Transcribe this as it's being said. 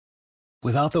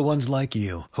Without the ones like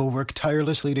you, who work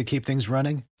tirelessly to keep things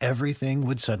running, everything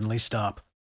would suddenly stop.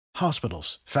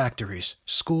 Hospitals, factories,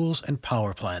 schools, and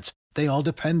power plants, they all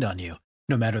depend on you.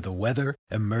 No matter the weather,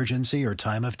 emergency, or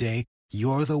time of day,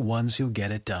 you're the ones who get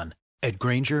it done. At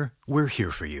Grainger, we're here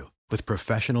for you with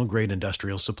professional-grade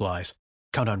industrial supplies.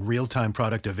 Count on real-time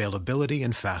product availability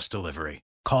and fast delivery.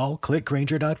 Call,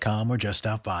 clickgrainger.com, or just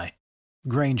stop by.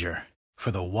 Grainger, for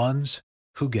the ones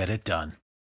who get it done.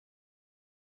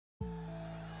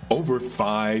 Over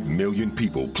 5 million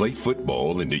people play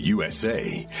football in the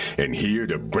USA, and here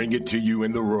to bring it to you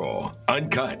in the raw,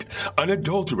 uncut,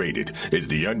 unadulterated is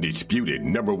the undisputed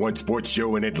 #1 sports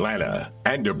show in Atlanta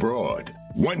and abroad.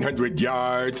 100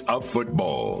 yards of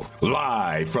football,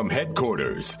 live from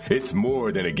headquarters. It's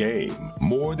more than a game,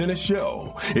 more than a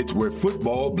show. It's where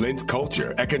football blends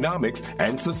culture, economics,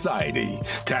 and society.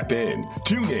 Tap in,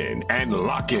 tune in, and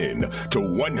lock in to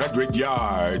 100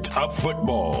 yards of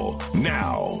football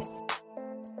now.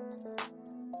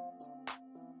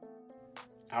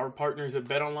 Our partners at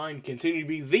BetOnline continue to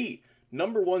be the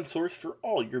 #1 source for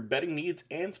all your betting needs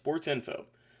and sports info.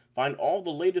 Find all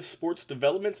the latest sports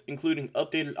developments, including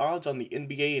updated odds on the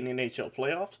NBA and NHL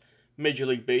playoffs, Major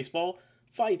League Baseball,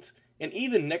 fights, and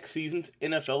even next season's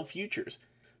NFL futures.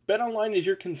 BetOnline is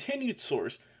your continued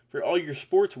source for all your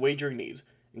sports wagering needs,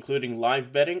 including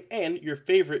live betting and your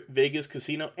favorite Vegas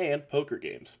casino and poker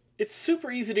games. It's super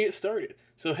easy to get started,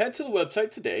 so head to the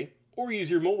website today or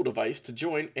use your mobile device to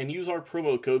join and use our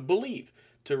promo code BELIEVE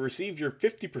to receive your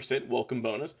 50% welcome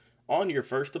bonus on your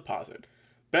first deposit.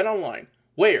 BetOnline,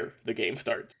 where the game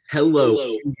starts.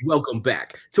 Hello. Welcome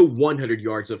back to 100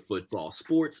 Yards of Football,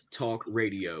 Sports Talk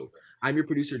Radio. I'm your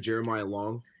producer, Jeremiah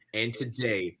Long, and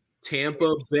today,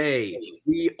 Tampa Bay.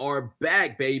 We are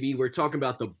back, baby. We're talking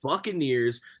about the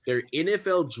Buccaneers, their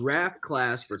NFL draft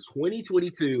class for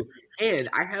 2022, and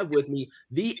I have with me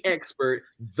the expert,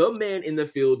 the man in the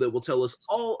field that will tell us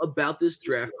all about this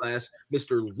draft class,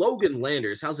 Mr. Logan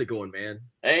Landers. How's it going, man?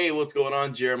 Hey, what's going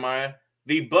on, Jeremiah?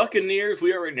 The Buccaneers,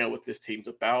 we already know what this team's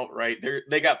about, right?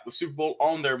 They got the Super Bowl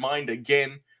on their mind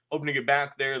again, hoping to get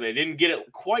back there. They didn't get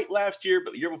it quite last year,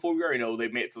 but the year before, we already know they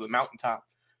made it to the mountaintop.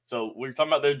 So we're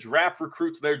talking about their draft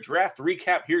recruits, their draft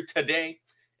recap here today,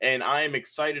 and I am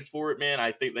excited for it, man.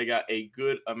 I think they got a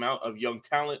good amount of young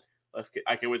talent.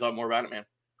 I can't wait to talk more about it, man.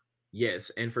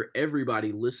 Yes, and for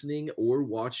everybody listening or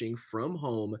watching from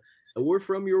home or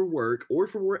from your work or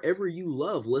from wherever you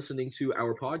love listening to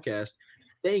our podcast,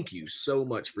 thank you so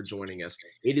much for joining us.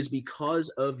 It is because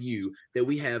of you that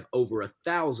we have over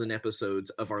 1,000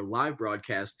 episodes of our live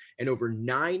broadcast and over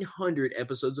 900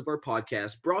 episodes of our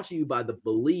podcast brought to you by the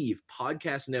Believe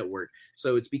Podcast Network.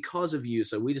 So it's because of you.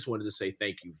 So we just wanted to say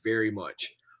thank you very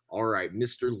much. All right,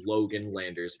 Mr. Logan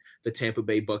Landers, the Tampa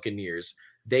Bay Buccaneers.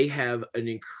 They have an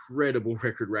incredible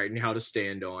record right now to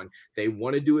stand on. They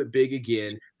want to do it big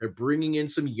again. They're bringing in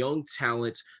some young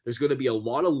talent. There's going to be a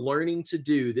lot of learning to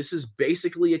do. This is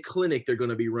basically a clinic they're going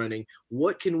to be running.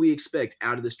 What can we expect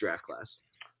out of this draft class?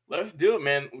 Let's do it,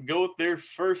 man. Go with their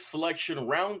first selection,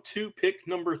 round 2, pick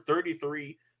number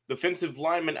 33, defensive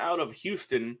lineman out of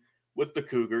Houston with the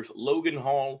Cougars, Logan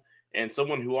Hall, and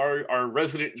someone who our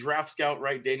resident draft scout,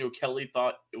 right, Daniel Kelly,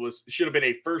 thought should have been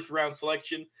a first-round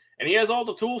selection. And he has all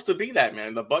the tools to be that,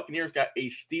 man. The Buccaneers got a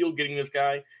steal getting this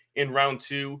guy in round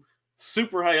 2.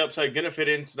 Super high upside, going to fit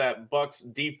into that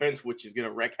Bucs defense, which is going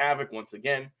to wreak havoc once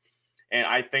again. And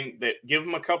I think that give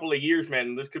him a couple of years,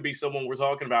 man, this could be someone we're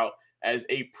talking about as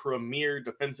a premier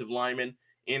defensive lineman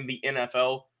in the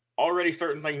NFL. Already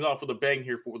starting things off with a bang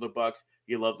here for the Bucs.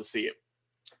 You love to see it.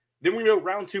 Then we go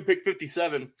round 2, pick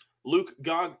 57, Luke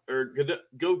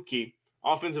Goedeke,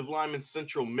 offensive lineman,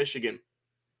 Central Michigan.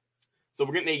 So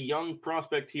we're getting a young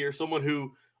prospect here, someone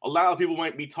who a lot of people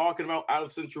might be talking about out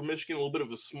of Central Michigan, a little bit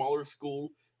of a smaller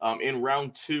school in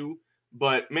round 2.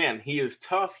 But, man, he is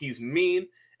tough, he's mean,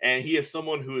 and he is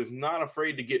someone who is not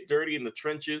afraid to get dirty in the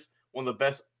trenches, one of the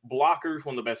best blockers,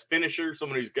 one of the best finishers,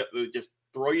 someone who's got to just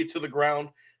throw you to the ground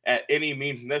at any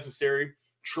means necessary.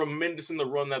 Tremendous in the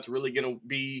run. That's really going to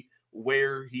be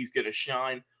where he's going to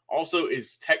shine. Also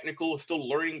is technical, still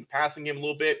learning the passing game a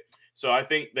little bit. So I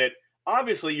think that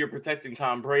obviously you're protecting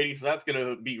Tom Brady, so that's going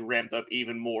to be ramped up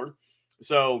even more.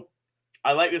 So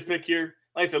I like this pick here.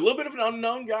 Like I said, a little bit of an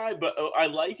unknown guy, but I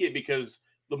like it because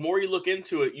the more you look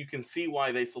into it, you can see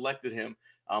why they selected him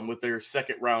with their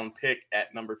second-round pick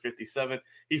at number 57.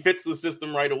 He fits the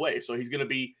system right away, so he's going to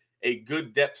be a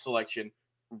good depth selection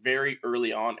very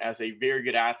early on as a very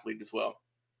good athlete as well.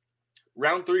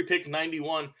 Round 3, pick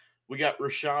 91, we got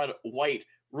Rachaad White,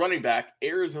 running back,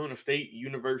 Arizona State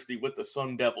University with the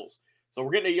Sun Devils. So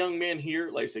we're getting a young man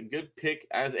here, like I said, good pick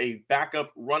as a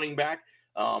backup running back.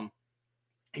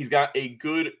 He's got a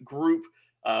good group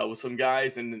with some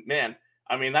guys, and man,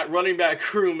 I mean that running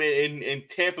back room in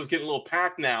Tampa is getting a little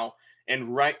packed now. And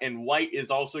White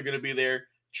is also going to be there.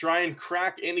 Try and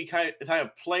crack any kind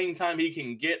of playing time he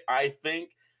can get, I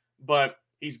think. But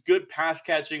he's good pass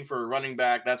catching for a running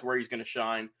back. That's where he's going to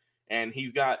shine. And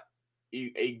he's got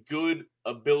a good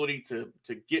ability to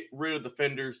get rid of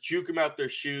defenders, juke them out their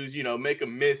shoes, make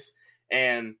them miss.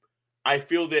 And I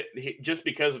feel that just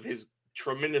because of his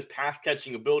tremendous pass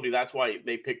catching ability, that's why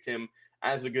they picked him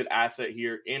as a good asset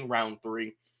here in round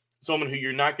 3. Someone who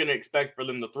you're not going to expect for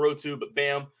them to throw to, but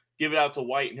bam, give it out to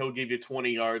White and he'll give you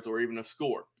 20 yards or even a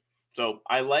score. So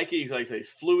I like it. He's, like I say, he's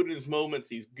fluid in his moments.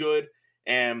 He's good.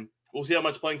 And we'll see how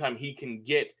much playing time he can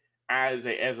get as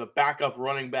a backup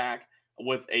running back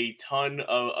with a ton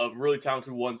of really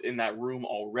talented ones in that room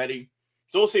already.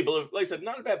 So we'll see. But like I said,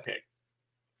 not a bad pick.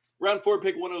 Round 4,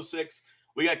 pick 106.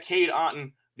 We got Cade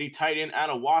Otton, the tight end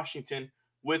out of Washington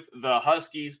with the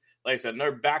Huskies. Like I said,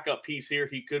 another backup piece here.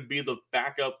 He could be the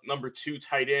backup number 2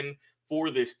 tight end for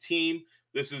this team.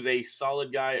 This is a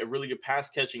solid guy, a really good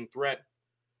pass-catching threat.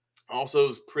 Also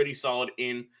is pretty solid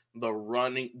in the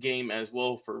running game as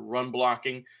well for run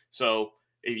blocking. So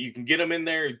if you can get him in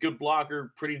there, good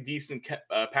blocker, pretty decent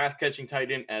pass-catching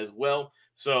tight end as well.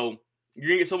 So you're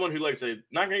going to get someone who, like I said,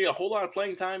 not going to get a whole lot of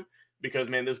playing time because,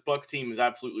 man, this Bucs team is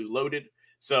absolutely loaded.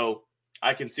 So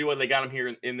I can see why they got him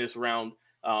here in this round.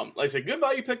 Like I said, good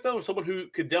value pick, though. Someone who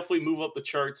could definitely move up the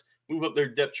charts, move up their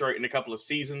depth chart in a couple of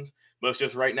seasons. But it's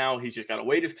just right now, he's just got to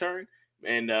wait his turn.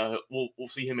 And we'll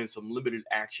see him in some limited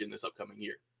action this upcoming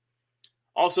year.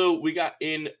 Also, we got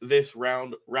in this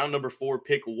round number 4,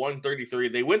 pick 133.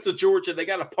 They went to Georgia. They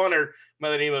got a punter by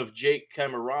the name of Jake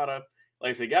Camarada. Like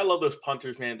I said, gotta love those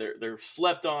punters, man. They're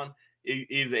slept on.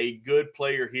 He's a good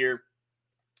player here.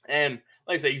 And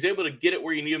like I said, he's able to get it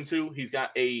where you need him to. He's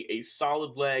got a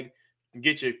solid leg, can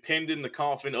get you pinned in the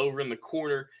coffin over in the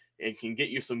corner, and can get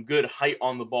you some good height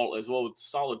on the ball as well with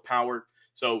solid power.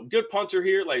 So good punter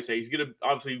here. Like I say, he's going to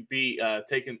obviously be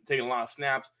taking a lot of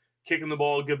snaps, kicking the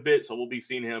ball a good bit. So we'll be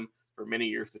seeing him for many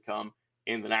years to come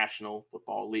in the National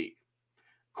Football League.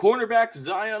 Cornerback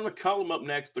Zion McCollum up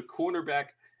next. The cornerback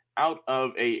out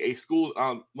of a school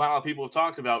a lot of people have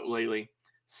talked about lately,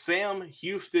 Sam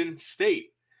Houston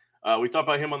State. We talked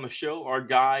about him on the show. Our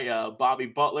guy, Bobby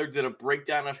Butler, did a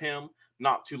breakdown of him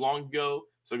not too long ago.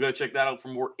 So go check that out for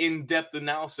more in-depth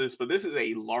analysis. But this is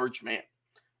a large man.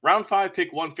 Round 5,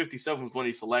 pick 157 was when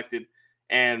he selected.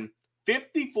 And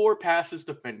 54 passes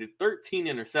defended, 13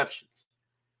 interceptions.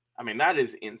 I mean, that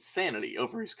is insanity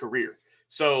over his career.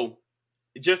 So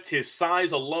just his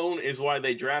size alone is why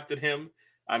they drafted him.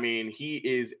 I mean, he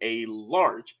is a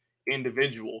large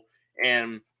individual.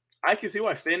 And I can see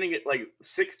why, standing at like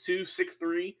 6'2",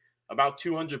 6'3", about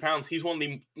 200 pounds, he's one of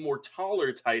the more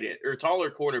taller tight end or taller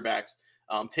quarterbacks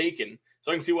taken.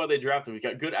 So I can see why they drafted him. He's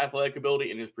got good athletic ability,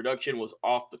 and his production was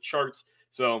off the charts.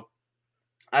 So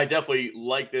I definitely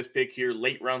like this pick here,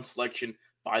 late round selection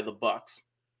by the Bucs.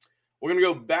 We're going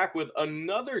to go back with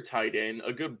another tight end,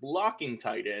 a good blocking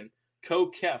tight end, Ko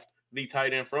Kieft, the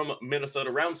tight end from Minnesota,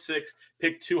 round 6,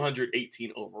 pick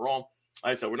 218 overall.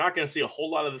 Like I said, we're not going to see a whole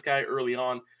lot of this guy early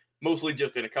on, mostly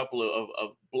just in a couple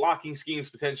of blocking schemes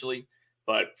potentially.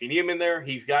 But if you need him in there,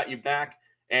 he's got you back.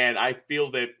 And I feel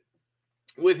that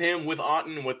with him, with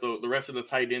Otton, with the rest of the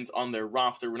tight ends on their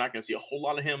roster, we're not going to see a whole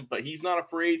lot of him. But he's not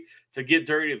afraid to get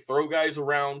dirty, to throw guys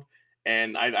around.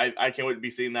 And I can't wait to be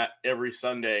seeing that every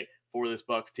Sunday for this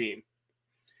Bucs team.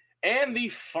 And the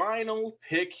final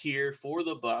pick here for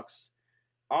the Bucs,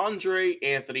 Andre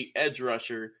Anthony, edge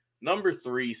rusher, number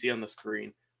 3, you see on the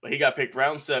screen. But he got picked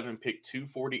round 7, pick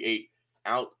 248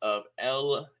 out of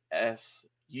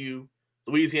LSU,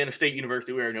 Louisiana State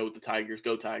University. We already know what the Tigers,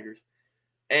 go Tigers.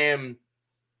 And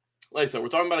like I said, we're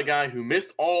talking about a guy who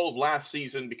missed all of last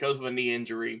season because of a knee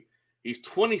injury. He's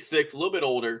 26, a little bit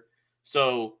older.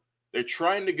 So they're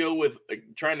trying to go with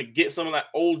trying to get some of that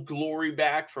old glory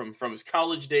back from his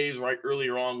college days right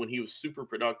earlier on when he was super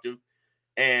productive.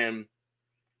 And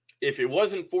if it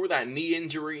wasn't for that knee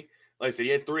injury, like I said,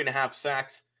 he had 3.5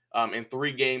 sacks in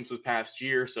 3 games this past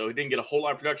year. So he didn't get a whole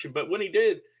lot of production. But when he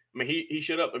did, I mean, he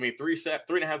showed up. I mean,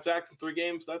 3.5 sacks in 3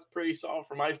 games, that's pretty solid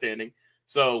for my standing.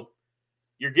 So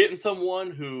you're getting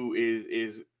someone who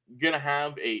is going to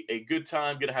have a good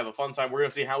time, going to have a fun time. We're going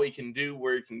to see how he can do,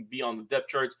 where he can be on the depth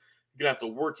charts. Going to have to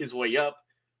work his way up.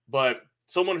 But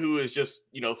someone who is just,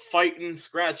 fighting,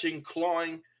 scratching,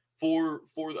 clawing for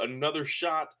another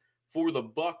shot for the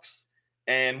Bucs.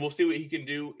 And we'll see what he can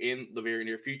do in the very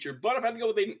near future. But if I had to go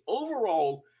with an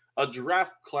overall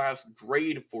draft class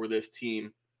grade for this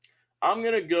team, I'm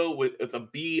going to go with a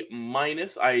B-.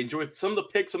 I enjoyed some of the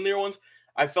picks, some of the other ones.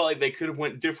 I felt like they could have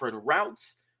went different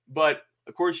routes, but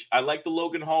of course, I like the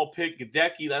Logan Hall pick.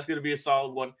 Gadecki, that's going to be a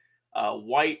solid one.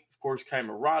 White, of course,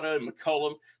 Camerata and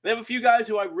McCollum. They have a few guys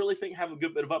who I really think have a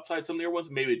good bit of upside. Some of their ones,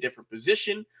 maybe a different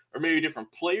position or maybe a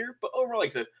different player. But overall, like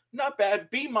I said, not bad.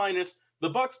 B-. The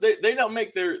Bucks, they don't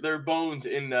make their bones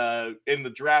in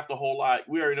the draft a whole lot.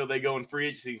 We already know they go in free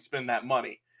agency and spend that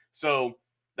money. So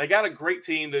they got a great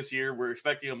team this year. We're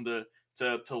expecting them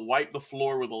to wipe the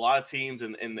floor with a lot of teams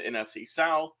in the NFC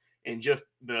South and just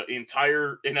the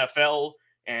entire NFL,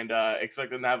 and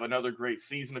expect them to have another great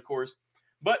season, of course.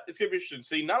 But it's going to be interesting to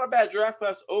see. Not a bad draft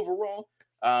class overall.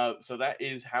 So that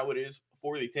is how it is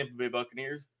for the Tampa Bay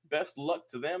Buccaneers. Best luck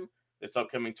to them this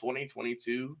upcoming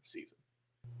 2022 season.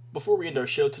 Before we end our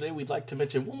show today, we'd like to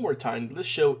mention one more time, this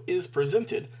show is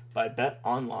presented by Bet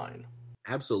Online.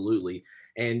 Absolutely.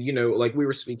 And, like we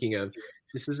were speaking of,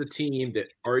 this is a team that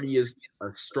already is a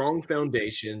strong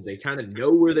foundation. They kind of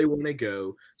know where they want to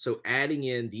go. So adding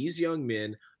in these young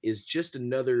men is just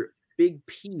another big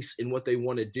piece in what they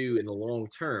want to do in the long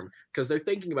term, because they're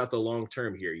thinking about the long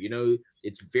term here.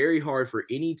 It's very hard for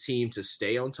any team to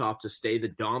stay on top, to stay the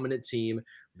dominant team.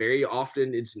 Very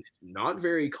often, it's not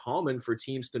very common for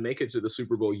teams to make it to the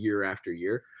Super Bowl year after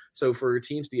year. So for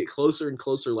teams to get closer and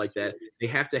closer like that, they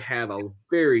have to have a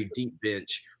very deep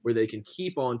bench where they can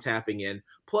keep on tapping in.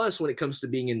 Plus, when it comes to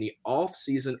being in the off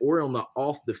season or on the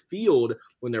off the field,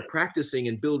 when they're practicing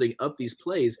and building up these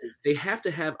plays, they have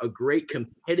to have a great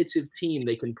competitive team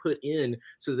they can put in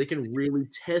so they can really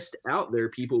test out their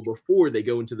people before they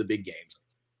go into the big games.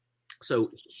 So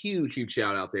huge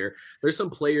shout out there. There's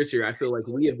some players here I feel like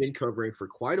we have been covering for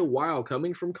quite a while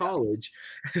coming from college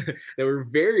that we're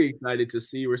very excited to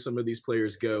see where some of these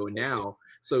players go now.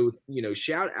 So,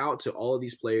 shout out to all of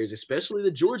these players, especially the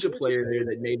Georgia player there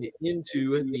that made it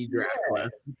into the draft class,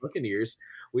 Buccaneers.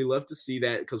 We love to see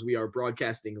that because we are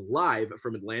broadcasting live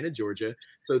from Atlanta, Georgia.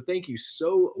 So thank you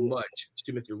so much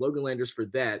to Mr. Logan Landers for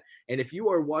that. And if you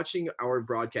are watching our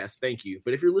broadcast, thank you.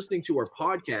 But if you're listening to our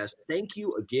podcast, thank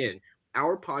you again.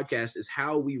 Our podcast is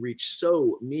how we reach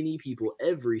so many people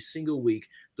every single week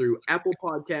through Apple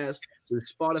Podcasts, through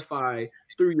Spotify,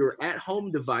 through your at-home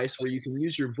device where you can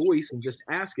use your voice and just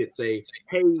ask it, say,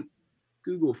 hey,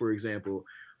 Google, for example,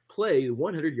 play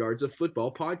 100 Yards of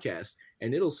Football podcast.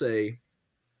 And it'll say,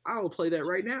 I'll play that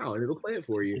right now, and it'll play it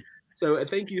for you. So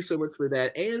thank you so much for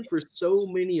that. And for so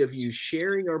many of you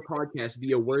sharing our podcast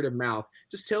via word of mouth,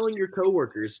 just telling your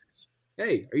coworkers,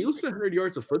 hey, are you listening to 100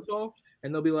 Yards of Football?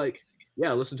 And they'll be like,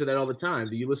 yeah, I listen to that all the time.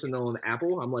 Do you listen on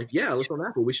Apple? I'm like, yeah, I listen on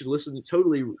Apple. We should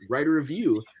totally write a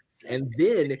review. And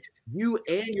then you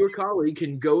and your colleague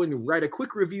can go and write a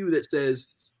quick review that says,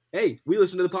 hey, we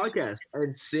listen to the podcast,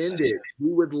 and send it.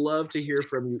 We would love to hear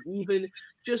from you, even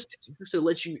just to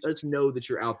let us know that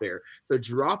you're out there. So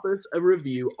drop us a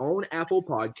review on Apple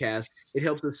Podcasts. It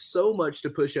helps us so much to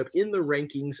push up in the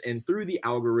rankings and through the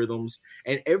algorithms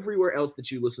and everywhere else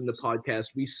that you listen to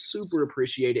podcasts. We super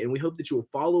appreciate it, and we hope that you will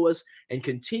follow us and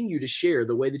continue to share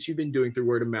the way that you've been doing through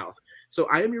word of mouth. So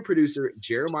I am your producer,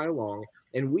 Jeremiah Long,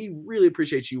 and we really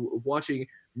appreciate you watching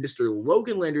Mr.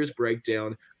 Logan Landers'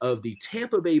 breakdown of the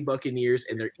Tampa Bay Buccaneers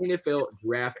and their NFL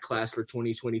draft class for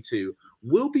 2022.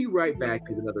 We'll be right back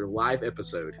with another live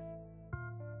episode.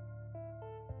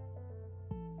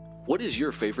 What is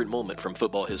your favorite moment from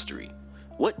football history?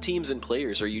 What teams and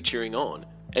players are you cheering on?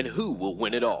 And who will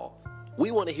win it all?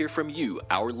 We want to hear from you,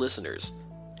 our listeners.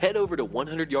 Head over to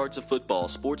 100 Yards of Football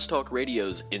Sports Talk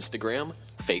Radio's Instagram,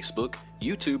 Facebook,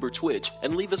 YouTube, or Twitch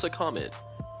and leave us a comment.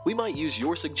 We might use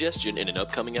your suggestion in an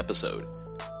upcoming episode.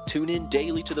 Tune in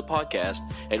daily to the podcast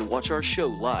and watch our show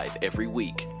live every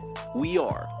week. We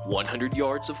are 100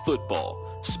 Yards of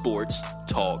Football Sports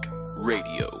Talk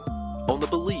Radio on the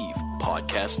Believe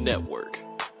Podcast Network.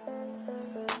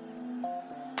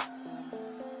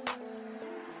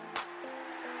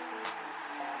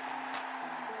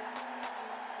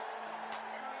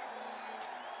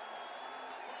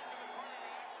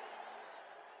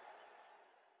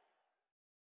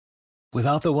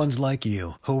 Without the ones like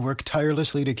you, who work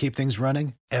tirelessly to keep things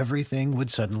running, everything would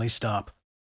suddenly stop.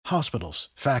 Hospitals,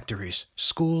 factories,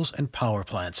 schools, and power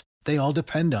plants, they all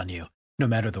depend on you. No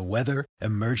matter the weather,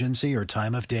 emergency, or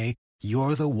time of day,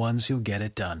 you're the ones who get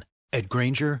it done. At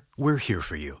Grainger, we're here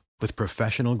for you with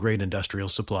professional-grade industrial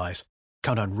supplies.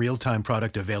 Count on real-time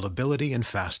product availability and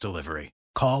fast delivery.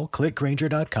 Call, click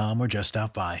Grainger.com, or just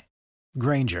stop by.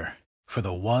 Grainger, for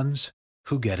the ones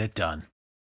who get it done.